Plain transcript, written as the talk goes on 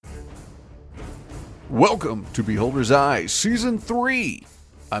Welcome to Beholder's Eyes, Season 3.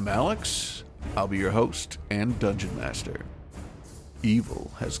 I'm Alex. I'll be your host and Dungeon Master.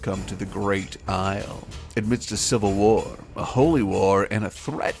 Evil has come to the Great Isle. Amidst a civil war, a holy war, and a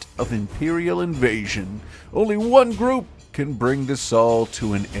threat of imperial invasion, only one group can bring this all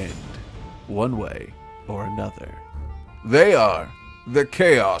to an end, one way or another. They are the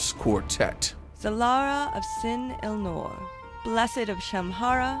Chaos Quartet. Zalara of Sin Ilnor, Blessed of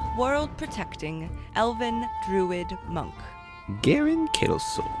Shamhara, world-protecting, elven druid monk. Garen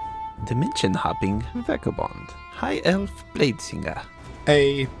Kelso, dimension-hopping vagabond, high elf bladesinger.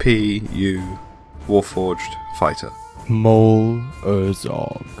 APU, Warforged Fighter. Mol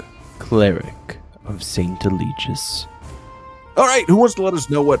Urzog, cleric of Saint Eligius. All right, who wants to let us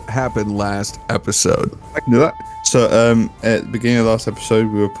know what happened last episode? I can do that. So, at the beginning of last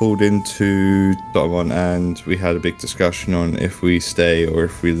episode, we were pulled into Dotmon and we had a big discussion on if we stay or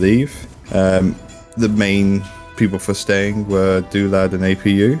if we leave. The main people for staying were Dulad and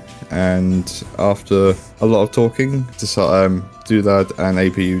APU, and after a lot of talking, Dulad and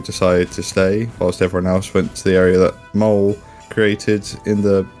APU decided to stay, whilst everyone else went to the area that Mole created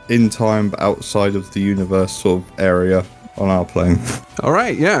in time but outside of the universe sort of area on our plane. All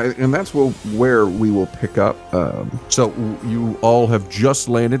right, yeah, and that's where we will pick up. So you all have just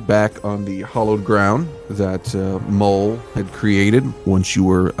landed back on the hollowed ground that Mole had created once you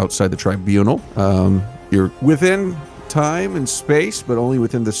were outside the tribunal. You're within time and space, but only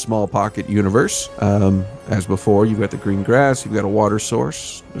within the small pocket universe. As before, you've got the green grass, you've got a water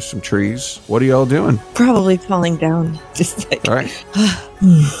source, there's some trees. What are y'all doing? Probably falling down. Just like... All right.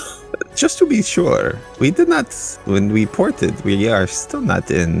 Just to be sure, we did not, when we ported, we are still not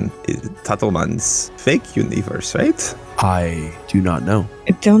in Tatoman's fake universe, right? I do not know.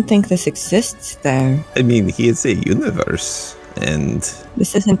 I don't think this exists there. I mean, he is a universe, and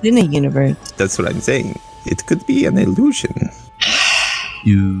This isn't in a universe. that's what I'm saying. It could be an illusion.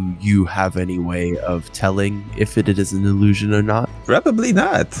 Do you have any way of telling if it is an illusion or not? Probably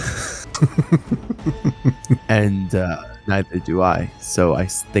not. And neither do I. So I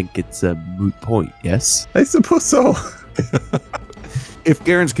think it's a moot point, yes? I suppose so. If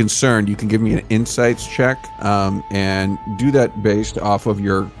Garen's concerned, you can give me an insights check, and do that based off of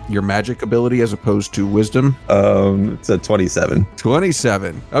your magic ability as opposed to wisdom. It's a 27.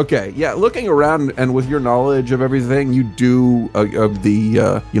 27. Okay, yeah. Looking around and with your knowledge of everything you do of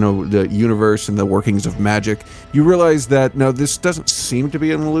the the universe and the workings of magic, you realize that no, this doesn't seem to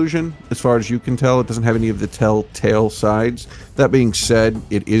be an illusion as far as you can tell. It doesn't have any of the telltale sides. That being said,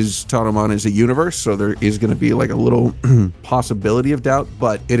 it is Tanomon is a universe, so there is going to be like a little possibility of doubt,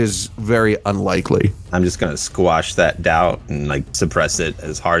 but it is very unlikely. I'm just going to squash that doubt and like suppress it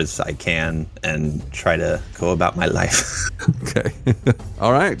as hard as I can and try to go about my life. Okay.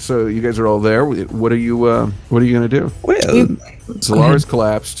 All right. So you guys are all there. What are you going to do? Well, Solara's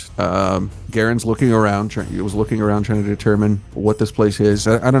collapsed. Garen's looking around. He was looking around trying to determine what this place is.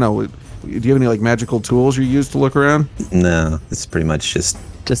 I don't know. Do you have any like magical tools you use to look around? no, it's pretty much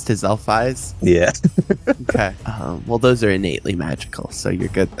Just his elf eyes? yeah. Okay. Well, those are innately magical, so you're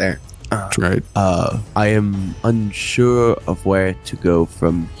good there. Right. I am unsure of where to go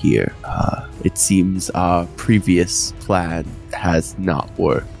from here. It seems our previous plan has not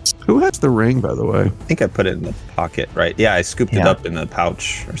worked. Who has the ring, by the way? I think I put it in the pocket, right? Yeah, I scooped it Yeah. up in a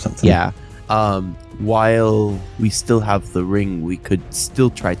pouch or something. Yeah. While we still have the ring, we could still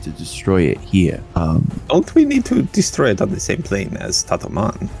try to destroy it here. Don't we need to destroy it on the same plane as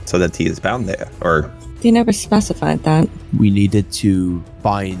Tatoman so that he is bound there? Or They never specified that. We needed to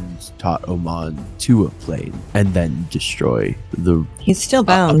bind Tatomon to a plane and then destroy the He's still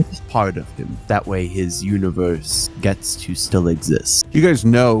bound. part of him. That way his universe gets to still exist. You guys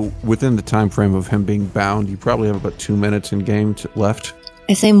know within the time frame of him being bound, you probably have about 2 minutes in game left.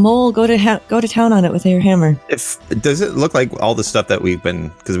 I say, Mole, go to town on it with your hammer. does it look like all the stuff that we've been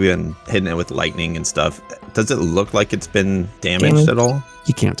hitting it with lightning and stuff? Does it look like it's been damaged at all?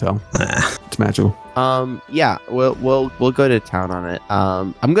 You can't tell. It's magical. Yeah, we'll go to town on it.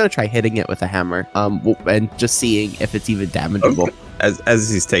 I'm gonna try hitting it with a hammer. And just seeing if it's even damageable. Okay. As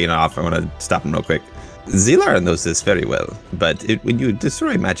he's taking off, I want to stop him real quick. Zilara knows this very well, but when you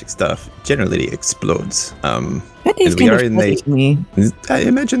destroy magic stuff, generally it explodes. That is And we kind are of in fuzzy the- to me. I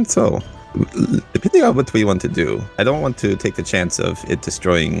imagine so. Depending on what we want to do, I don't want to take the chance of it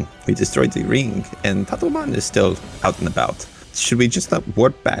destroying. We destroyed the ring, and Tatoman is still out and about. Should we just not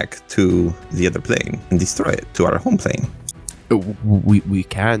warp back to the other plane and destroy it to our home plane? We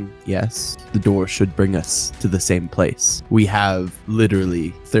can, yes. The door should bring us to the same place. We have literally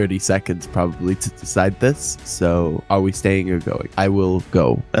 30 seconds probably to decide this. So are we staying or going? I will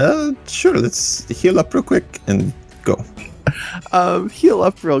go. Sure, let's heal up real quick and go. Heal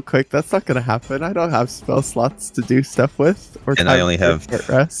up real quick. That's not gonna happen. I don't have spell slots to do stuff with. Or And I time only for have- short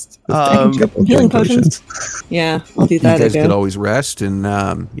rest. Healing potions. Yeah, I'll do You that guys again. could always rest and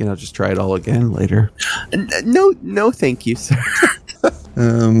just try it all again later. No, thank you, sir.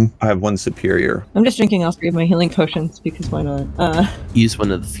 I have one superior. I'm just drinking all 3 of my healing potions because why not? Use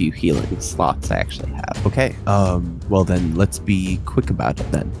one of the few healing slots I actually have. Okay. Well then, let's be quick about it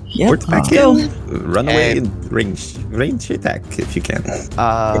then. Yep, Work back let's go. in. Run away and range attack if you can.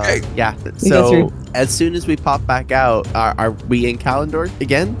 Okay. Yeah. go So through. as soon as we pop back out, are we in Kalendor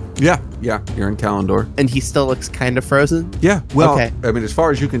again? Yeah, you're in Kalendor. And he still looks kind of frozen. Yeah, well, Okay. I mean, as far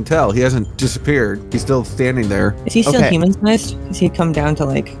as you can tell, he hasn't disappeared. He's still standing there. Is he still Okay. human sized? Because he'd come down to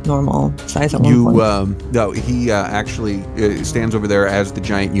like normal size at one point. No, he actually stands over there as the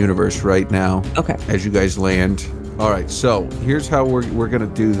giant universe right now Okay. as you guys land. All right, so here's how we're gonna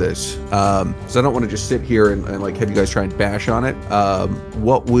do this. So I don't want to just sit here and like have you guys try and bash on it.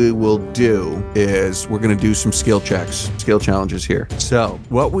 What we will do is we're gonna do some skill checks, skill challenges here. So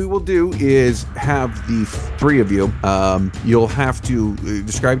what we will do is have the 3 of you. You'll have to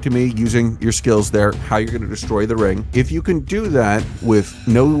describe to me using your skills there how you're gonna destroy the ring. If you can do that with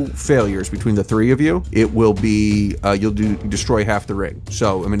no failures between the 3 of you, it will be you'll destroy half the ring.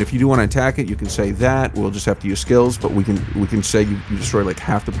 So I mean, if you do want to attack it, you can say that. We'll just have to use skills, but we can say you destroy like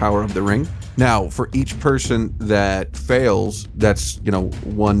half the power of the ring. Now, for each person that fails, that's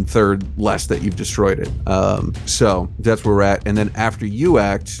 1/3 less that you've destroyed it. So that's where we're at. And then after you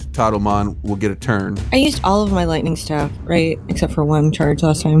act, Tadomon will get a turn. I used all of my lightning staff, right? Except for 1 charge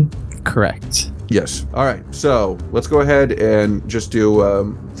last time. Correct. Yes. All right. So let's go ahead and just do,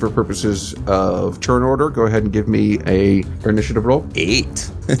 for purposes of turn order, go ahead and give me a initiative roll. 8.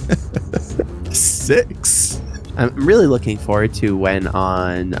 6. I'm really looking forward to when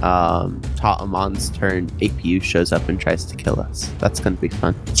on Tatamon's turn, APU shows up and tries to kill us. That's going to be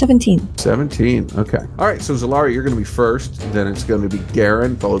fun. 17. 17. Okay. All right. So Zalari, you're going to be first. Then it's going to be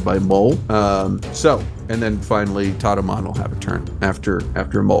Garen, followed by Mole. And then finally Tadomon will have a turn after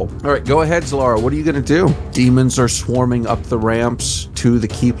Mole. All right. Go ahead, Zalara. What are you going to do? Demons are swarming up the ramps to the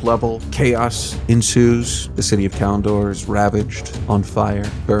keep level. Chaos ensues. The city of Kalendor is ravaged, on fire,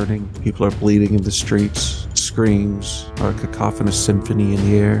 burning. People are bleeding in the streets. Screams are a cacophonous symphony in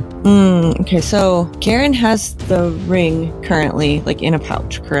the air. Okay, so Garen has the ring currently, like in a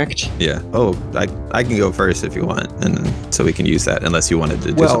pouch, correct? Yeah. Oh, I can go first if you want, and then, so we can use that unless you wanted to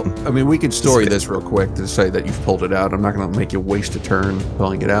do Well, something. I mean, we can story this real quick to say that you've pulled it out. I'm not going to make you waste a turn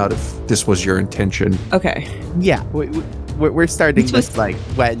pulling it out if this was your intention. Okay. Yeah, we're starting This was- this like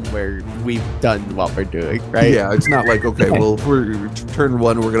when we've done what we're doing, right? Yeah, it's not like, okay, well, we're turn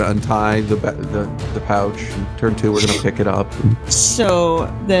 1, we're going to untie the pouch. And turn 2, we're going to pick it up.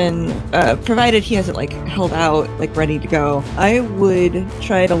 So then, provided he has it like held out, like ready to go, I would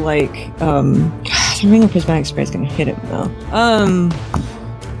try to like, the ring of prismatic spray is gonna hit it though. I'm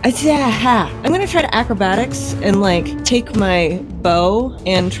gonna try to acrobatics and like take my bow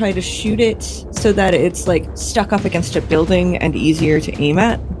and try to shoot it so that it's like stuck up against a building and easier to aim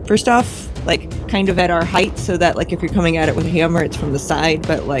at. First off, like kind of at our height, so that like if you're coming at it with a hammer, it's from the side,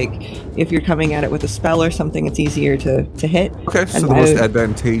 but like if you're coming at it with a spell or something, it's easier to hit. Okay, so And the most I-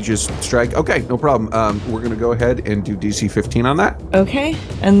 advantageous strike. Okay, no problem. We're going to go ahead and do DC 15 on that. Okay,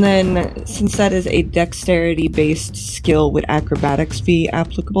 and then since that is a dexterity-based skill, would acrobatics be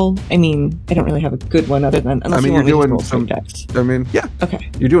applicable? I mean, I don't really have a good one other than unless I mean, you want you're me to doing roll some- some dex. I mean, yeah, Okay.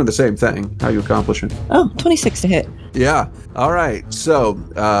 you're doing the same thing. How you accomplishing? Oh, 26 to hit. Yeah. All right. So,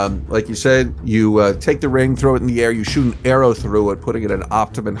 like you said, you take the ring, throw it in the air, you shoot an arrow through it, putting it at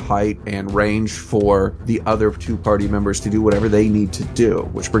optimum height and range for the other 2 party members to do whatever they need to do.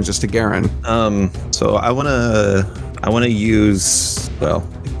 Which brings us to Garen. So I wanna use, well,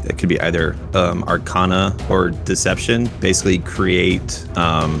 it could be either Arcana or Deception. Basically, create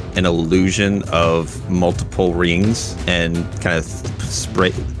an illusion of multiple rings and kind of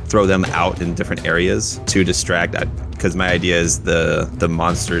throw them out in different areas to distract. Because my idea is the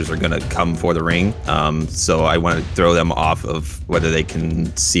monsters are gonna come for the ring, so I want to throw them off of whether they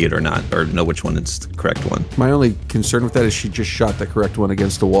can see it or not, or know which one is the correct one. My only concern with that is she just shot the correct one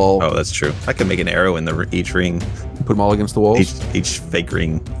against the wall. Oh, that's true. I can make an arrow in each ring. put them all against the walls? Each fake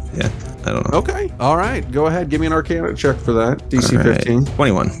ring. Yeah, I don't know. Okay. All right. Go ahead. Give me an Arcana check for that. DC All right. 15.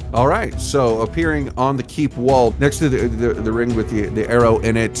 21. All right. So appearing on the keep wall next to the ring with the arrow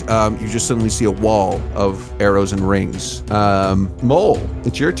in it, you just suddenly see a wall of arrows and rings. Mole,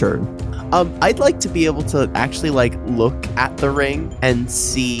 it's your turn. I'd like to be able to actually like look at the ring and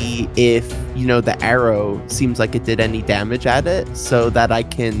see if, you know, the arrow seems like it did any damage at it, so that I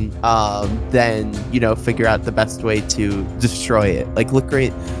can then, you know, figure out the best way to destroy it. Like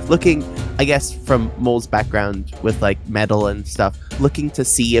looking, I guess, from Mole's background with like metal and stuff, looking to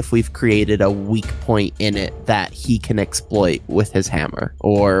see if we've created a weak point in it that he can exploit with his hammer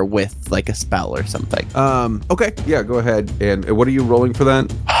or with like a spell or something. Okay. Yeah, go ahead. And what are you rolling for that?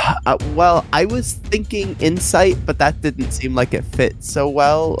 Well, I was thinking insight, but that didn't seem like it fit so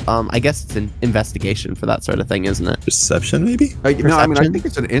well. I guess it's an investigation for that sort of thing, isn't it? Perception, maybe? No, I mean, I Perception? think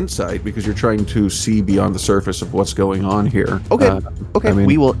it's an insight because you're trying to see beyond the surface of what's going on here. Okay, I mean-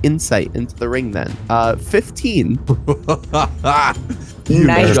 we will insight into the ring then. 15. You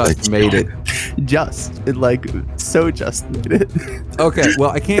Nice. just made it. Just made it. Okay, well,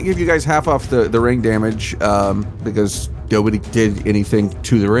 I can't give you guys half off the ring damage because nobody did anything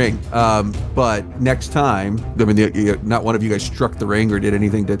to the ring. But next time, I mean, not one of you guys struck the ring or did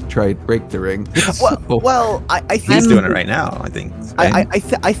anything to try and break the ring. Well, I He's think doing it right now, I think.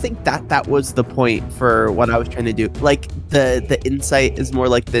 I think that was the point for what I was trying to do. Like the insight is more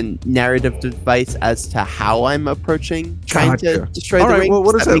like the narrative device as to how I'm approaching trying to Gotcha. destroy All the right, ring. well,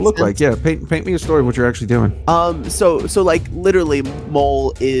 what does that make look sense? like? Yeah, paint me a story of what you're actually doing. So like literally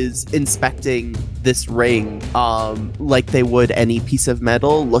Mole is inspecting this ring like they would any piece of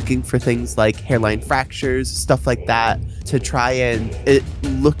metal, looking for things like hairline fractures, stuff like that, to try and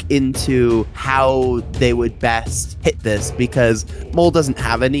look into how they would best hit this, because Mole doesn't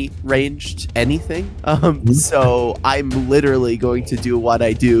have any ranged anything. So I'm literally going to do what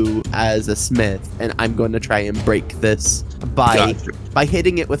I do as a smith, and I'm going to try and break this by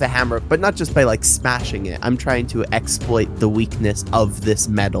hitting it with a hammer, but not just by like smashing it. I'm trying to exploit the weakness of this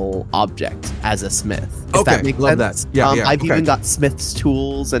metal object as a smith. If Okay, that makes love sense. that. Yeah, I've okay. even got smith's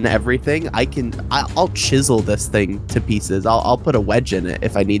tools and everything. I'll chisel this thing to pieces. I'll put a wedge in it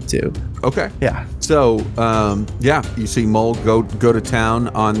if I need to. Okay. Yeah. So, you see Mole go to town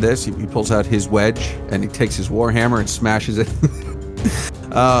on this. He pulls out his wedge and he takes his warhammer and smashes it.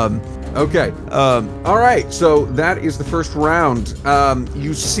 Okay. All right. So that is the first round.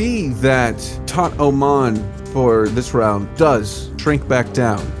 You see that Tot Oman for this round does shrink back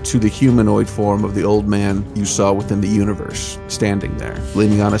down to the humanoid form of the old man you saw within the universe, standing there,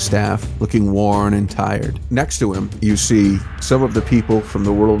 leaning on a staff, looking worn and tired. Next to him, you see some of the people from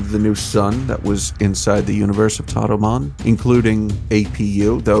the world of the new sun that was inside the universe of Tot Oman, including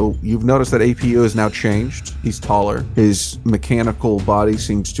APU, though you've noticed that APU has now changed. He's taller. His mechanical body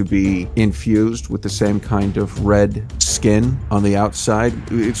seems to be infused with the same kind of red skin on the outside.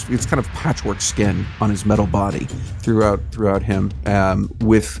 It's kind of patchwork skin on his metal body throughout him.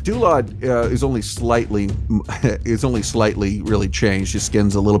 With Dulad is only slightly really changed. His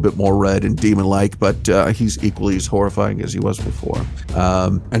skin's a little bit more red and demon-like, but he's equally as horrifying as he was before.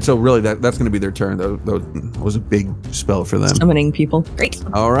 And so really that's going to be their turn. Though it was a big spell for them. Summoning people. Great.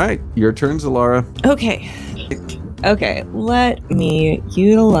 All right, your turn, Zalara. Okay, let me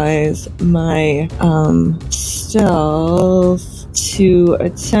utilize my stealth to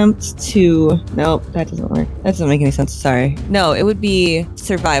attempt to... Nope, that doesn't work. That doesn't make any sense, sorry. No, it would be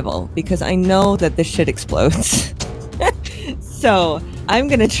survival, because I know that this shit explodes. So, I'm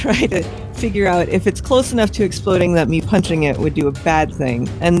gonna try to figure out if it's close enough to exploding that me punching it would do a bad thing,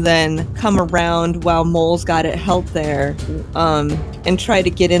 and then come around while Mole's got it held there, and try to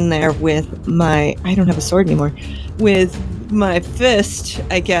get in there with my... I don't have a sword anymore. With my fist,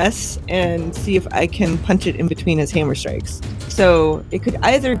 I guess, and see if I can punch it in between his hammer strikes. So it could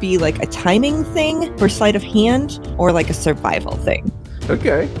either be like a timing thing for sleight of hand or like a survival thing.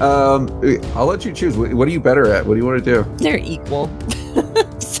 Okay. I'll let you choose. What are you better at? What do you want to do? They're equal.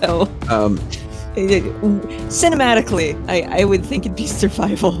 So cinematically, I would think it'd be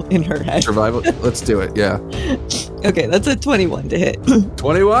survival in her head. Survival. Let's do it. Yeah. Okay, that's a 21 to hit.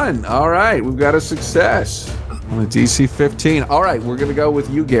 21. All right, we've got a success on a DC 15. All right, we're gonna go with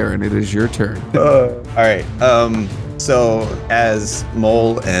you, Garen. It is your turn. All right. So as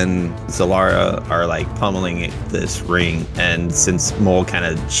Mole and Zalara are like pummeling this ring, and since Mole kind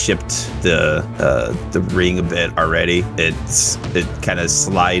of chipped the ring a bit already, it kind of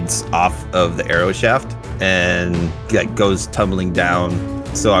slides off of the arrow shaft and like goes tumbling down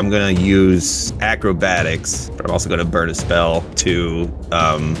So I'm going to use acrobatics, but I'm also going to burn a spell to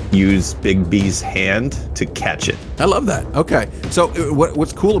use Big B's hand to catch it. I love that. Okay. So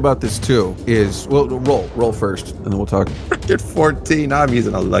what's cool about this too is, well, roll first, and then we'll talk. Get 14. I'm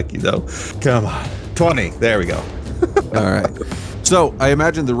using a lucky though. Come on. 20. There we go. All right. So I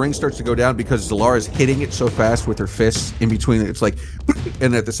imagine the ring starts to go down because Zalara's hitting it so fast with her fists in between. It's like,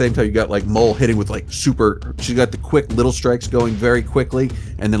 and at the same time you got like Mole hitting with like super. She's got the quick little strikes going very quickly,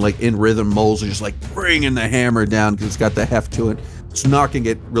 and then like in rhythm, Mole's are just like bringing the hammer down because it's got the heft to it. It's knocking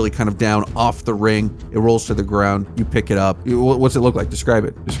it really kind of down off the ring. It rolls to the ground. You pick it up. What's it look like? Describe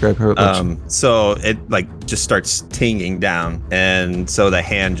it. Describe how it looks. So it like just starts tinging down, and so the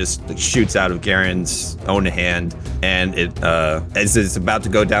hand just like, shoots out of Garen's own hand, and it as it's about to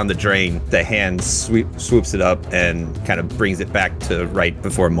go down the drain, the hand swoops it up and kind of brings it back to right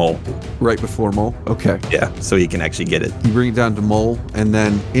before Mole. Right before Mole. Okay. Yeah, so he can actually get it. You bring it down to Mole, and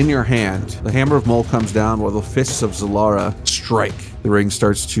then in your hand, the hammer of Mole comes down while the fists of Zalara strike. The ring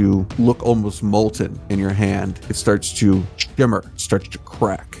starts to look almost molten in your hand. It starts to shimmer, starts to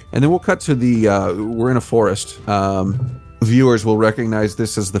crack. And then we'll cut to the, we're in a forest. Viewers will recognize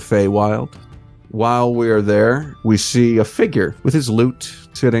this as the Feywild. While we are there, we see a figure with his lute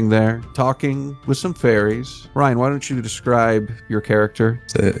sitting there, talking with some fairies. Ryan, why don't you describe your character?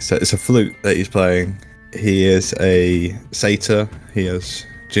 It's a flute that he's playing. He is a satyr. He has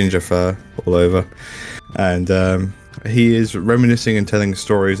ginger fur all over. And he is reminiscing and telling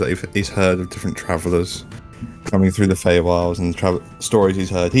stories that he's heard of different travelers coming through the Feywilds and stories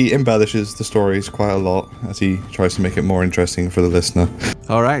he's heard. He embellishes the stories quite a lot as he tries to make it more interesting for the listener.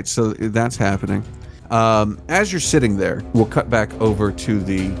 All right, so that's happening. As you're sitting there, we'll cut back over to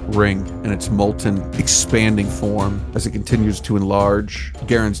the ring and its molten, expanding form as it continues to enlarge.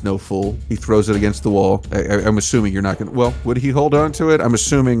 Garen's no fool. He throws it against the wall. I'm assuming you're not going to... Well, would he hold on to it? I'm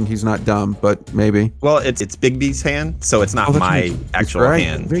assuming he's not dumb, but maybe. Well, it's Big B's hand, so it's not my actual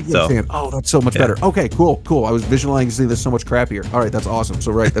hand. Big B's hand. Oh, that's so much better. Okay, cool. I was visualizing this so much crappier. All right, that's awesome.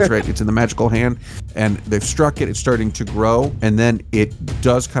 So, that's right. It's in the magical hand, and they've struck it. It's starting to grow, and then it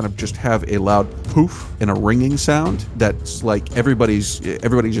does kind of just have a loud poof and a ringing sound that's like everybody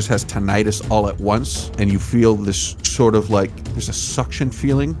just has tinnitus all at once, and you feel this sort of like there's a suction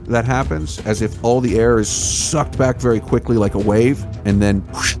feeling that happens as if all the air is sucked back very quickly like a wave and then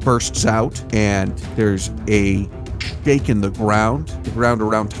bursts out, and there's a shake in the ground. The ground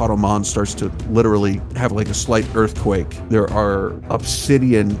around Tadomon starts to literally have like a slight earthquake. There are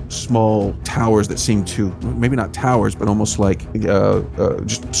obsidian small towers that seem to, maybe not towers, but almost like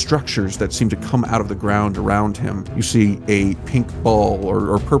just structures that seem to come out of the ground around him. You see a pink ball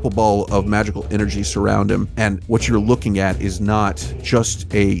or purple ball of magical energy surround him, and what you're looking at is not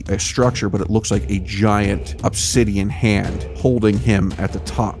just a structure, but it looks like a giant obsidian hand holding him at the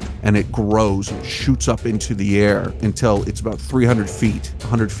top, and it grows and shoots up into the air until it's about 300 feet,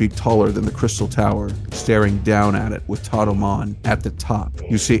 100 feet taller than the Crystal Tower, staring down at it with Tadomon at the top.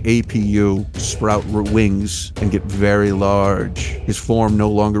 You see APU sprout wings and get very large. His form no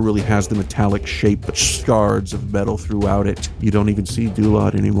longer really has the metallic shape, but scards of metal throughout it. You don't even see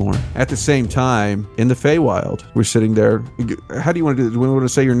Dulot anymore. At the same time, in the Feywild, we're sitting there. How do you want to do this? Do we want to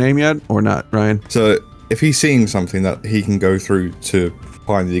say your name yet or not, Ryan? So if he's seeing something that he can go through to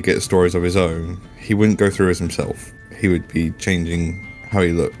finally get stories of his own, he wouldn't go through as himself. He would be changing how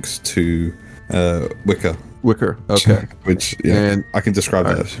he looks to Wicker. Wicker, okay. Which, and I can describe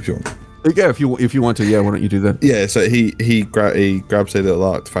that if you want. Yeah, if you want to, why don't you do that? Yeah, so he grabs a little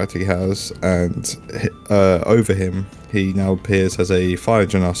artifact he has, and over him, he now appears as a fire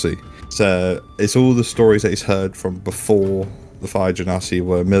genasi. So it's all the stories that he's heard from before the fire genasi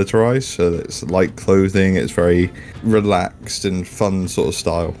were militarized. So it's light clothing, it's very relaxed and fun sort of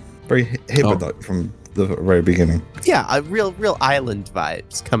style. Very Hibbert from the very beginning. Yeah, real island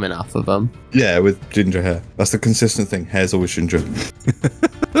vibes coming off of them. Yeah, with ginger hair. That's the consistent thing. Hair's always ginger.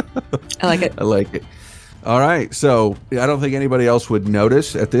 I like it. I like it. All right, so I don't think anybody else would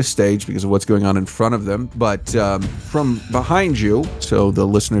notice at this stage because of what's going on in front of them, but from behind you, so the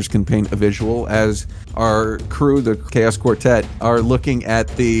listeners can paint a visual, as our crew, the Chaos Quartet, are looking at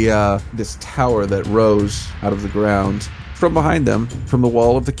the this tower that rose out of the ground. From behind them, from the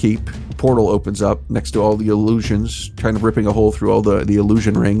wall of the keep, a portal opens up next to all the illusions, kind of ripping a hole through all the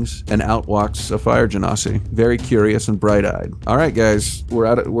illusion rings, and out walks a fire genasi, very curious and bright-eyed. All right, guys, we're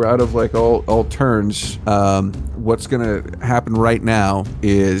out of like all turns. What's gonna happen right now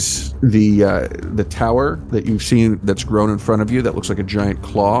is the tower that you've seen that's grown in front of you that looks like a giant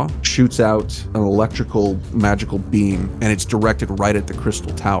claw shoots out an electrical magical beam, and it's directed right at the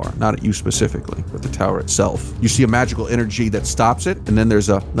Crystal Tower, not at you specifically, but the tower itself. You see a magical energy energy that stops it, and then there's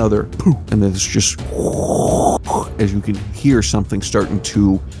another poof, and then there's just as you can hear something starting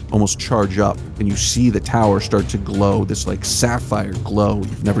to almost charge up, and you see the tower start to glow, this like sapphire glow.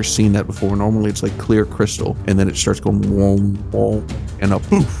 You've never seen that before. Normally it's like clear crystal, and then it starts going whoom, whoom, and a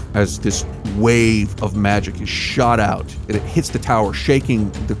poof as this wave of magic is shot out, and it hits the tower, shaking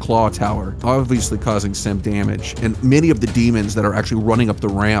the claw tower, obviously causing some damage. And many of the demons that are actually running up the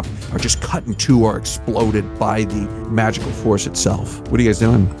ramp are just cut in two or exploded by the magical force itself. What are you guys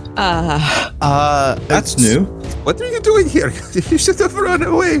doing? That's new. What are you doing here? You should have run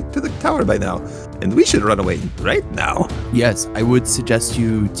away to the tower by now. And we should run away right now. Yes, I would suggest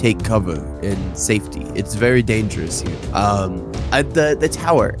you take cover in safety. It's very dangerous here. At the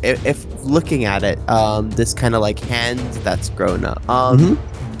tower, if looking at it, this kind of like hand that's grown up,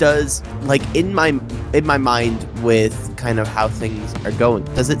 does like in my mind with kind of how things are going,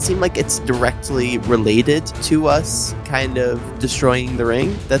 does it seem like it's directly related to us kind of destroying the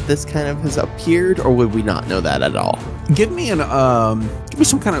ring that this kind of has appeared, or would we not know that at all? Give me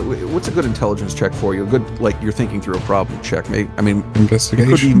some kind of, what's a good intelligence check for you? A good, like, you're thinking through a problem check. Maybe, I mean,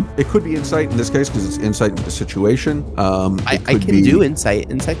 Investigation. it could be insight in this case because it's insight into the situation. I can do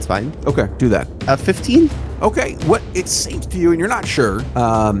insight. Insight's fine. Okay, do that. 15? Okay, what it seems to you, and you're not sure,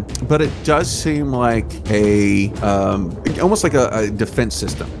 but it does seem like almost like a defense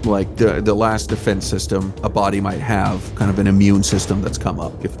system, like the last defense system a body might have, kind of an immune system that's come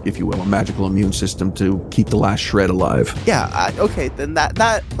up, if you will, a magical immune system to keep the last shred alive. Yeah. Okay. Then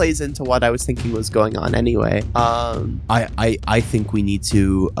that plays into what I was thinking was going on anyway. I think we need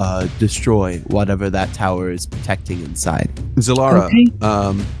to destroy whatever that tower is protecting inside. Zalara,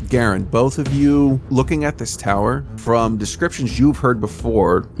 Okay. Garen, both of you looking at this tower, from descriptions you've heard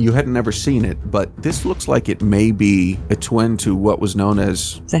before, you had never seen it, but this looks like it may be a twin to what was known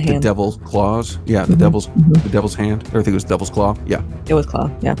as The hand. Devil's Claws. Yeah, the Devil's Hand. Or I think it was Devil's Claw. Yeah. It was Claw,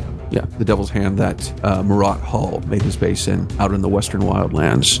 yeah. Yeah, the Devil's Hand that Marat Hall made his base in, out in the Western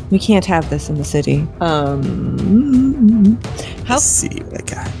Wildlands. We can't have this in the city. How Let's see what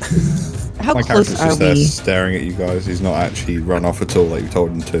I got. how My close character's are just there we? staring at you guys. He's not actually run off at all like you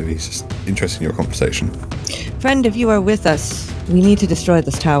told him to. He's just interested in your conversation. Friend, if you are with us, we need to destroy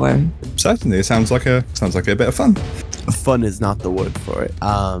this tower. Certainly, it sounds like a bit of fun. Fun is not the word for it.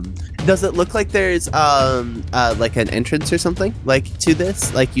 Does it look like there's like an entrance or something like to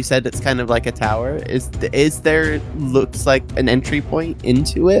this? Like you said, it's kind of like a tower. Is there looks like an entry point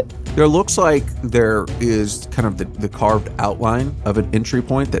into it? There looks like there is kind of the carved outline of an entry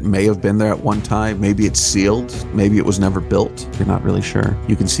point that may have been there at one time. Maybe it's sealed. Maybe it was never built. You're not really sure.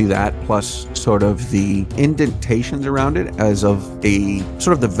 You can see that, plus sort of the indentations around it as of a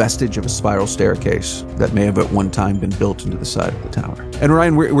sort of the vestige of a spiral staircase that may have at one time been built into the side of the tower. And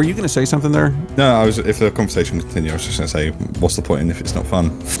Ryan, were you going to say something there? No, if the conversation continues, I was just going to say, what's the point in if it's not fun?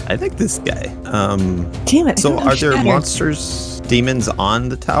 I think this guy. Damn it. I So don't know are there Shatter. monsters, demons on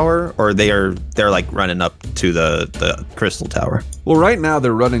the tower, or they're like running up to the crystal tower? Well, right now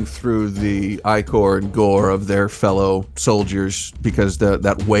they're running through the ichor and gore of their fellow soldiers because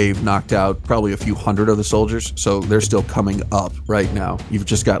that wave knocked out probably a few hundred of the soldiers. So they're still coming up right now. You've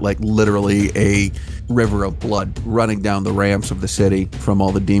just got like literally a river of blood running down the ramps of the city from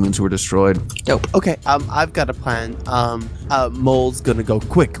all the demons who were destroyed. Dope. Okay. I've got a plan. Mole's gonna go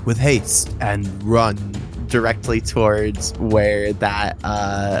quick with haste and run directly towards where that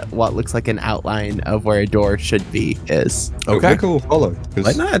what looks like an outline of where a door should be is. Okay. Cool. Follow.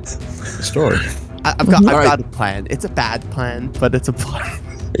 Why not? The story. I've got Alright. a plan. It's a bad plan, but it's a plan.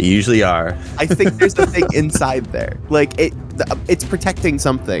 They usually are. I think there's a thing inside there. Like it's protecting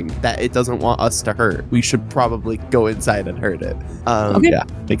something that it doesn't want us to hurt. We should probably go inside and hurt it. Okay. Yeah,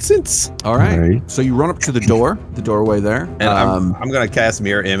 makes sense. All right. Alright. So you run up to the doorway there. And I'm gonna cast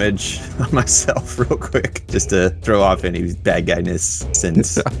mirror image on myself real quick, just to throw off any bad guyness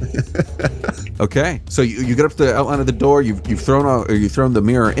since. Okay, so you get up to the outline of the door. You've thrown the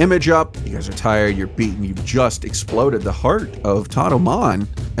mirror image up. You guys are tired. You're beaten. You've just exploded the heart of Tadomon,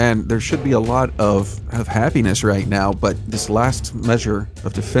 and there should be a lot of happiness right now. But this last measure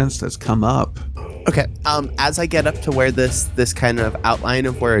of defense that's come up. Okay. As I get up to where this kind of outline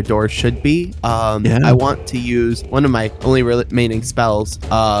of where a door should be, I want to use one of my only remaining spells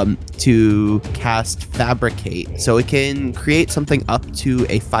to cast Fabricate, so it can create something up to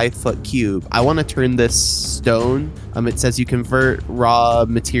a 5-foot cube. I want to turn this stone. It says you convert raw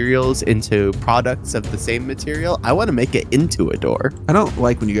materials into products of the same material. I want to make it into a door. I don't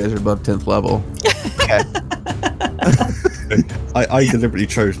like when you guys are above 10th level. Okay. I deliberately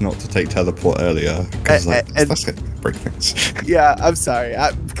chose not to take teleport earlier because that's going to break things. Yeah, I'm sorry.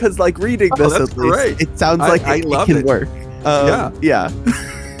 Because like reading Oh, this, that's at least, great. it sounds like I it love can it. work. Yeah.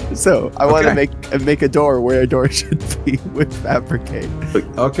 So I want to Okay. make a door where a door should be with fabricate.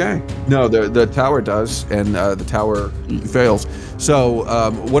 Okay. No, the tower does, and the tower fails. So,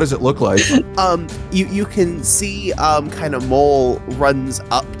 what does it look like? You can see kind of Mole runs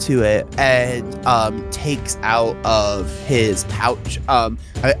up to it and takes out of his pouch. I'm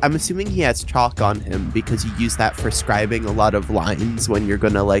assuming he has chalk on him because you use that for scribing a lot of lines when you're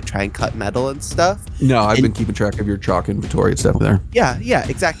gonna like try and cut metal and stuff. No, I've been keeping track of your chalk inventory. It's definitely there. Yeah,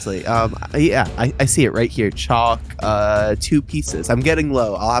 exactly. I see it right here. Chalk, 2 pieces. I'm getting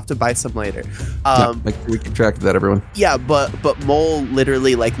low. I'll have to buy some later. Make sure we keep track of that, everyone. Yeah, but Mole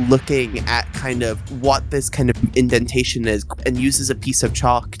literally like looking at kind of what this kind of indentation is and uses a piece of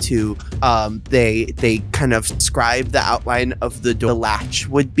chalk to they kind of scribe the outline of the door latch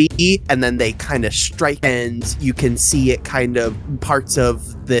would be, and then they kind of strike, and you can see it kind of parts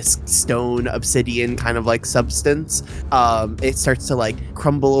of this stone obsidian kind of like substance. It starts to like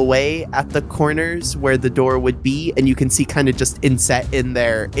crumble away at the corners where the door would be, and you can see kind of just inset in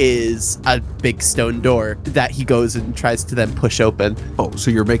there is a big stone door that he goes and tries to then push open. Oh,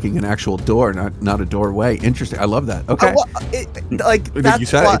 so you're making an actual door, not a doorway. Interesting. I love that. Okay. That's you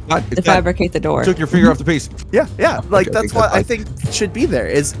said what, it. To fabricate the door. Took your finger off the piece. yeah, like Okay, that's what I think should be there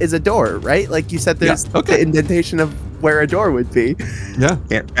is a door, right? Like you said, there's okay. the indentation of where a door would be. Yeah.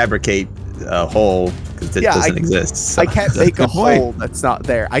 Can't fabricate a hole because it doesn't exist. So. I can't make a good point. hole that's not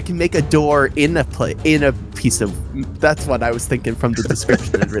there. I can make a door in a piece of. That's what I was thinking from the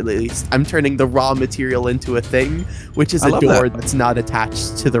description. At least I'm turning the raw material into a thing, which is I a love door that. that's not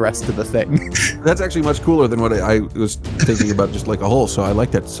attached to the rest of the thing. That's actually much cooler than what I was thinking about, just like a hole. So I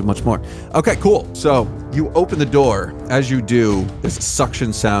like that so much more. Okay, cool. So you open the door. As you do, there's a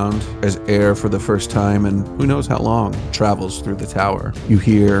suction sound as air for the first time, and who knows how long, travels through the tower. You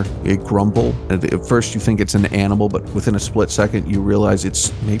hear a grumble. And at first you think it's an animal, but within a split second you realize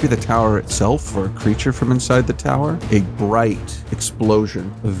it's maybe the tower itself or a creature from inside the tower. A bright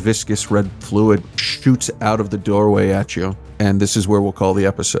explosion of viscous red fluid shoots out of the doorway at you. And this is where we'll call the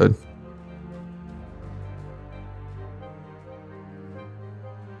episode.